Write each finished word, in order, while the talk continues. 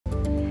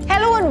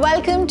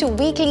Welcome to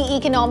Weekly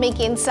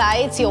Economic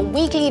Insights, your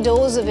weekly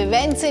dose of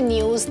events and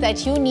news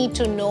that you need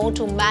to know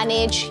to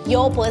manage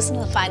your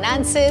personal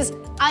finances.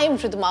 I am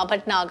Ridhima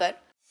Bhatnagar.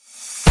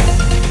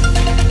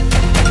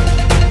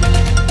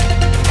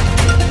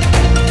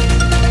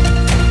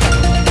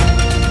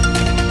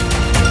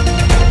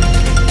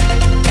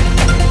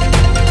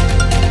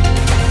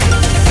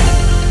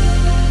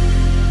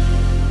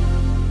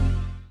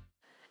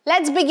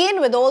 Let's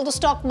begin with all the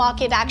stock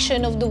market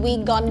action of the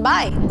week gone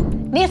by.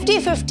 Nifty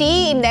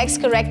 50 index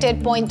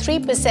corrected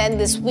 0.3%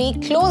 this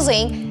week,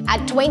 closing at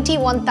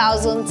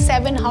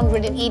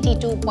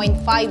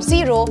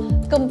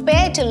 21,782.50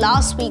 compared to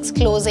last week's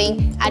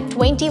closing at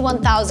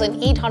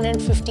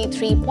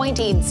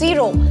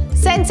 21,853.80.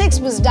 Sensex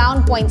was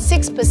down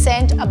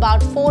 0.6%,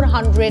 about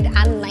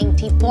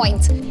 490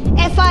 points.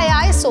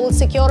 FII sold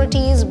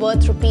securities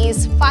worth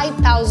rupees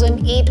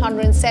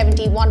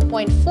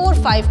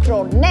 5,871.45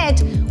 crore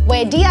net,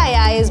 where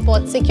DIIs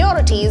bought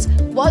securities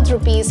worth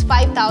rupees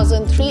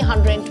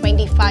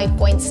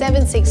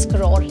 5,325.76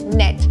 crore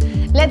net.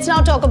 Let's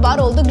now talk about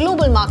all the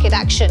global market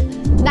action.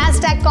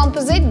 Nasdaq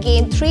Composite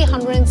gained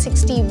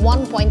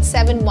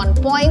 361.71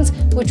 points,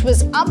 which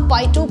was up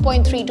by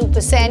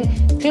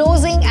 2.32%,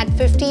 closing at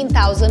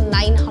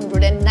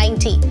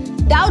 15,990.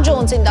 Dow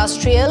Jones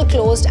Industrial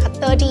closed at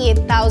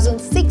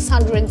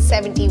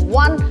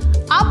 38,671,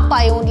 up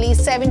by only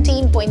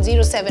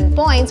 17.07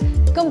 points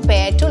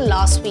compared to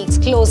last week's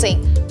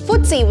closing.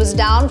 FTSE was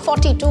down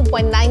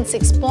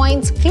 42.96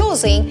 points,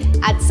 closing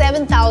at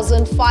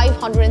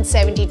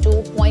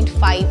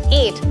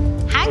 7,572.58.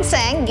 Hang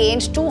Seng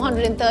gained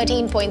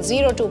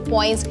 213.02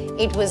 points.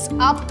 It was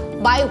up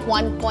by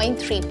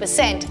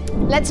 1.3%.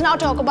 Let's now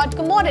talk about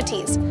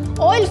commodities.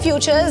 Oil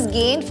futures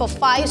gained for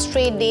 5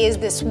 straight days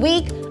this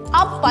week,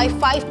 up by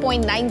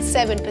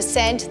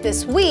 5.97%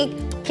 this week,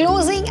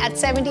 closing at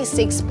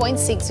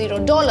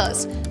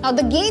 $76.60. Now,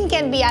 the gain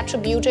can be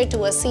attributed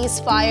to a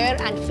ceasefire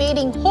and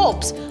fading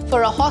hopes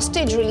for a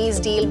hostage release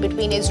deal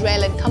between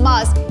Israel and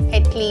Hamas,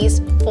 at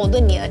least for the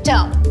near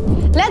term.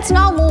 Let's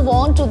now move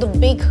on to the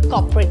big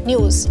corporate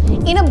news.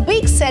 In a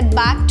big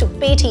setback to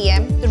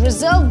Paytm, the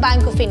Reserve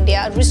Bank of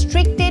India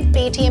restricted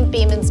Paytm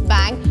Payments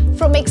Bank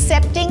from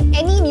accepting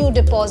any new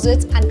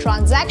deposits and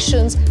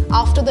transactions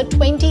after the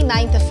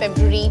 29th of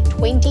February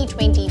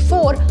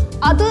 2024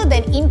 other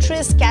than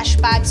interest,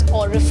 cashbacks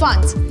or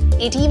refunds.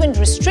 It even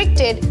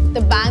restricted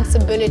the bank's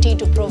ability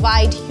to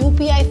provide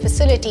UPI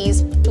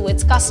facilities to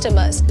its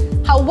customers.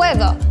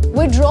 However,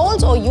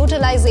 withdrawals or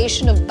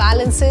utilization of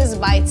balances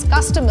by its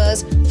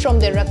customers from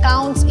their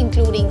accounts,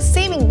 including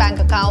saving bank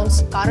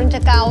accounts, current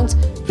accounts,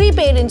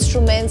 prepaid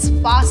instruments,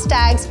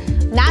 FASTags,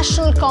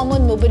 National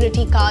Common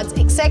Mobility Cards,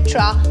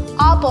 etc.,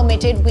 are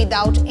permitted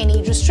without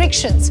any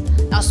restrictions.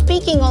 Now,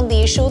 speaking on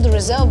the issue, the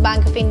Reserve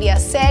Bank of India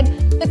said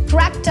the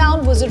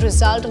crackdown was a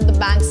result of the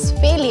bank's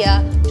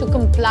failure to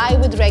comply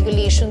with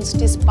regulations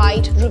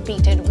despite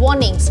repeated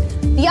warnings.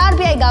 The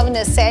RBI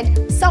governor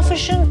said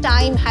sufficient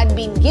time had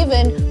been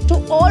given to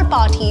all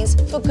parties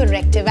for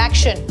corrective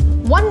action.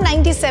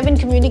 197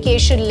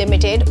 Communication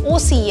Limited,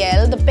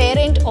 OCL, the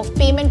parent of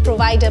payment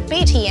provider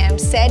Paytm,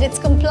 said it's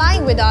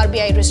complying with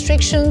RBI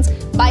restrictions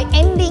by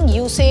ending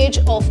usage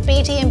of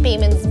Paytm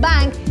Payments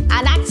Bank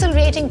and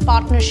accelerating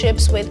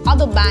partnerships with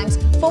other banks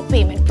for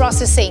payment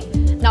processing.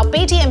 Now,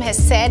 Paytm has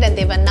said, and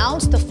they've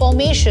announced the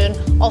formation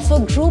of a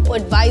group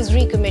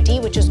advisory committee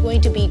which is going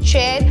to be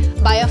chaired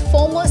by a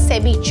former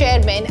SEBI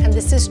chairman, and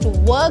this is to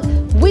work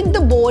with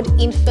the board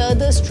in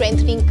further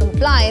strengthening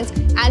compliance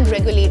and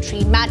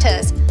regulatory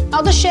matters.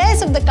 Now, the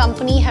shares of the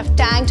company have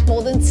tanked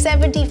more than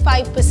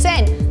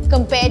 75%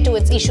 compared to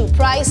its issue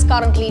price,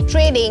 currently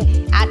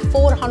trading at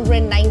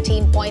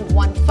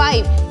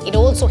 419.15. It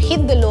also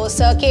hit the lower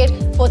circuit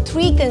for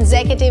 3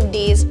 consecutive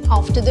days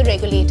after the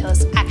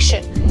regulator's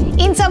action.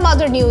 In some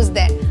other news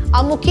then,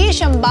 are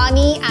Mukesh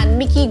Ambani and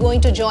Mickey going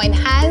to join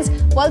hands?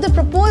 While the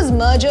proposed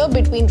merger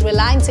between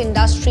Reliance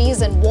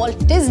Industries and Walt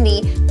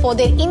Disney for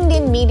their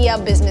Indian media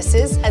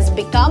businesses has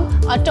become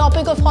a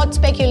topic of hot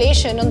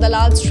speculation on the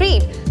Lal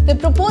Street. The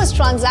proposed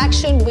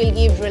transaction will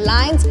give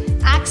Reliance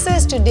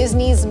access to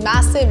Disney's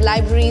massive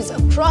libraries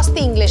across the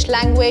English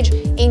language,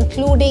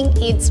 including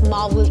its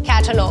Marvel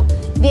catalog.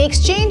 The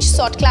exchange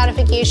sought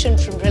clarification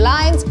from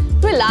Reliance.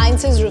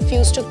 Reliance has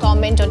refused to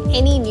comment on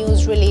any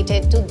news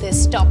related to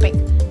this topic.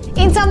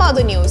 In some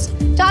other news,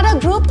 Tata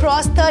Group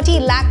crossed 30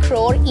 lakh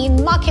crore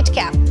in market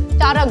cap.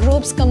 Tata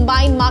Group's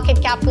combined market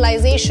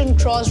capitalization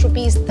crossed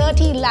rupees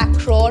 30 lakh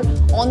crore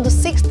on the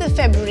 6th of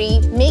February,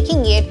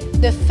 making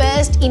it the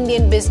first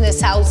Indian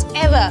business house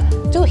ever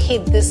to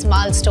hit this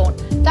milestone.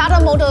 Tata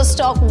Motors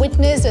stock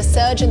witnessed a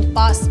surge in the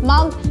past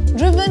month,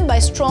 driven by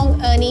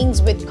strong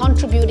earnings with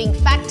contributing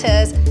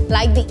factors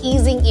like the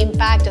easing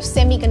impact of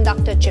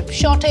semiconductor chip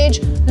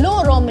shortage,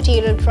 low raw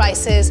material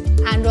prices,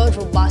 and a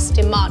robust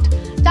demand.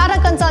 Tata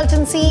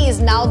Consultancy is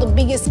now the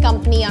biggest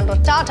company under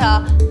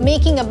Tata,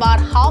 making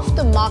about half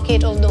the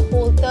market of the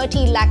whole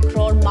 30 lakh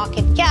crore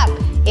market cap.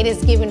 It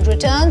has given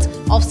returns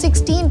of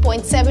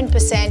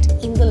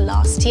 16.7% in the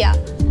last year.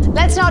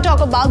 Let's now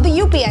talk about the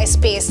UPI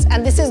space,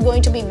 and this is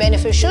going to be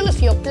beneficial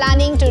if you're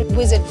planning to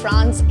visit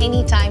France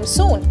anytime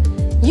soon.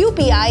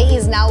 UPI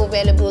is now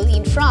available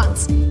in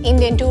France.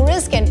 Indian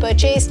tourists can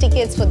purchase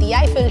tickets for the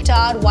Eiffel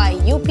Tower via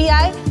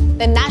UPI.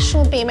 The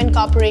National Payment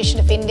Corporation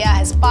of India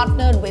has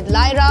partnered with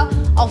Lyra,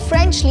 a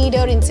French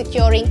leader in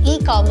securing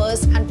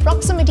e-commerce and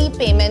proximity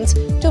payments,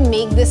 to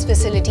make this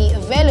facility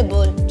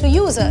available to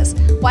users.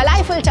 While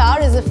Eiffel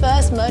Tower is the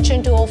first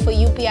merchant to offer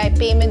UPI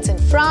payments in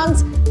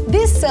France,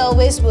 this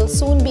service will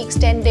soon be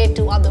extended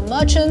to other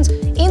merchants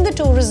in the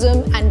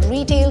tourism and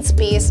retail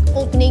space,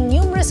 opening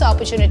numerous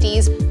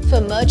opportunities for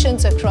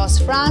merchants across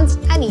France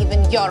and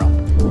even Europe.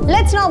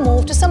 Let's now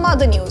move to some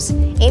other news.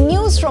 In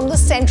news from the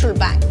central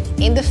bank,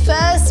 in the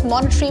first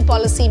monetary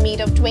policy meet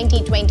of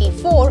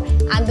 2024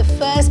 and the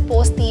first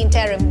post the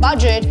interim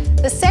budget,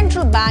 the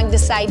central bank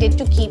decided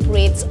to keep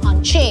rates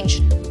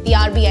unchanged. The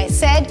RBI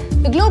said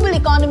the global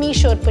economy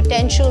showed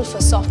potential for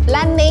soft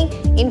landing,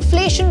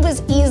 inflation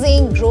was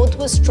easing, growth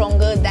was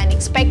stronger than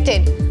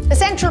expected. The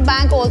central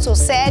bank also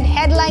said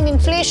headline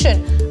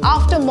inflation,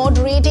 after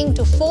moderating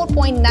to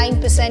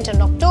 4.9%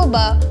 in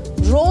October,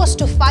 rose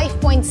to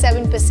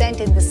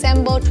 5.7% in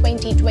December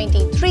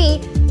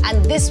 2023,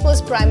 and this was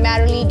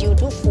primarily due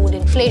to food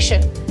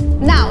inflation.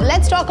 Now,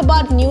 let's talk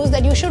about news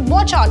that you should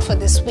watch out for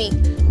this week.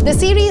 The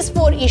Series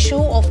 4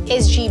 issue of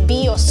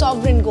SGB or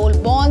Sovereign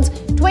Gold Bonds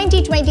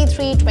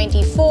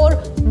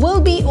 2023-24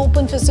 will be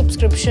open for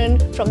subscription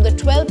from the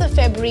 12th of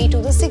February to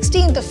the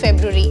 16th of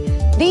February.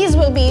 These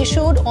will be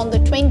issued on the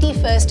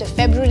 21st of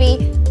February.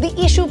 The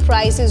issue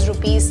price is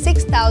Rs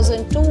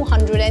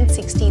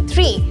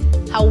 6,263.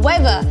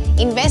 However,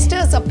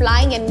 investors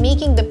applying and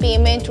making the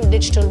payment through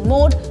digital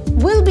mode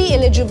will be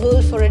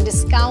eligible for a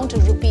discount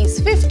of Rs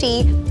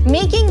 50,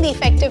 making the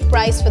effective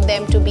price for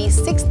them to be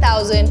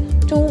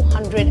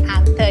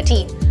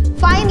 6,213.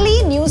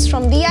 Finally, news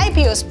from the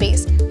IPO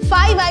space.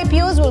 5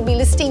 IPOs will be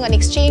listing on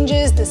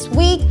exchanges this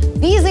week.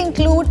 These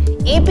include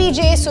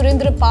APJ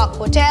Surendra Park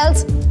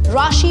Hotels,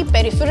 Rashi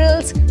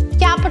Peripherals,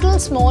 Capital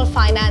Small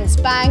Finance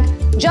Bank,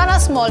 Jana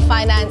Small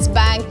Finance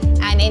Bank,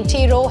 and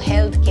Entero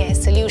Healthcare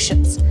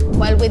Solutions.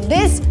 Well, with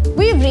this,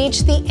 we've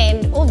reached the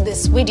end of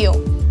this video.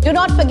 Do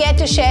not forget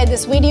to share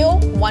this video.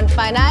 One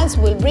Finance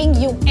will bring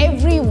you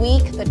every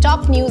week the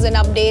top news and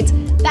updates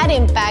that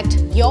impact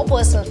your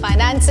personal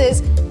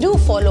finances. Do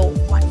follow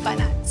One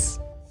Finance.